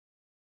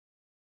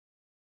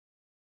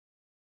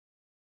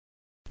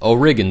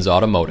O'Regan's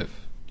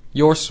Automotive,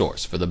 your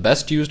source for the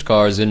best used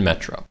cars in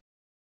Metro.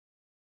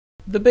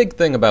 The big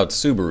thing about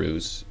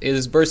Subarus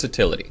is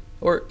versatility,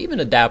 or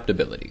even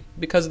adaptability,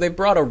 because they've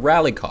brought a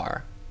rally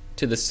car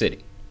to the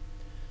city.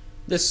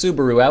 This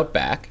Subaru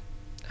Outback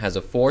has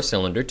a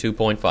 4-cylinder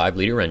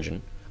 2.5-liter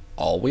engine,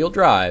 all-wheel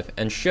drive,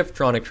 and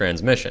Shifttronic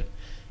transmission.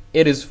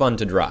 It is fun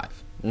to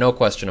drive, no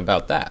question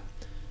about that.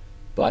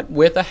 But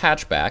with a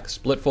hatchback,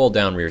 split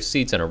fold-down rear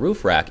seats, and a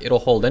roof rack, it'll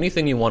hold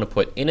anything you want to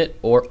put in it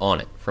or on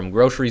it, from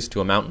groceries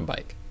to a mountain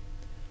bike.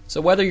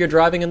 So whether you're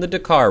driving in the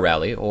Dakar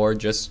Rally or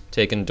just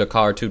taking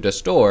Dakar to the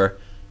store,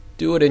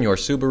 do it in your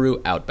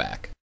Subaru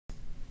Outback.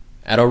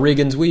 At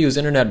O'Regan's, we use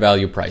internet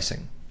value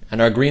pricing and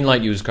our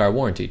Greenlight used car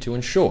warranty to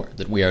ensure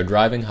that we are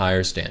driving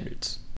higher standards.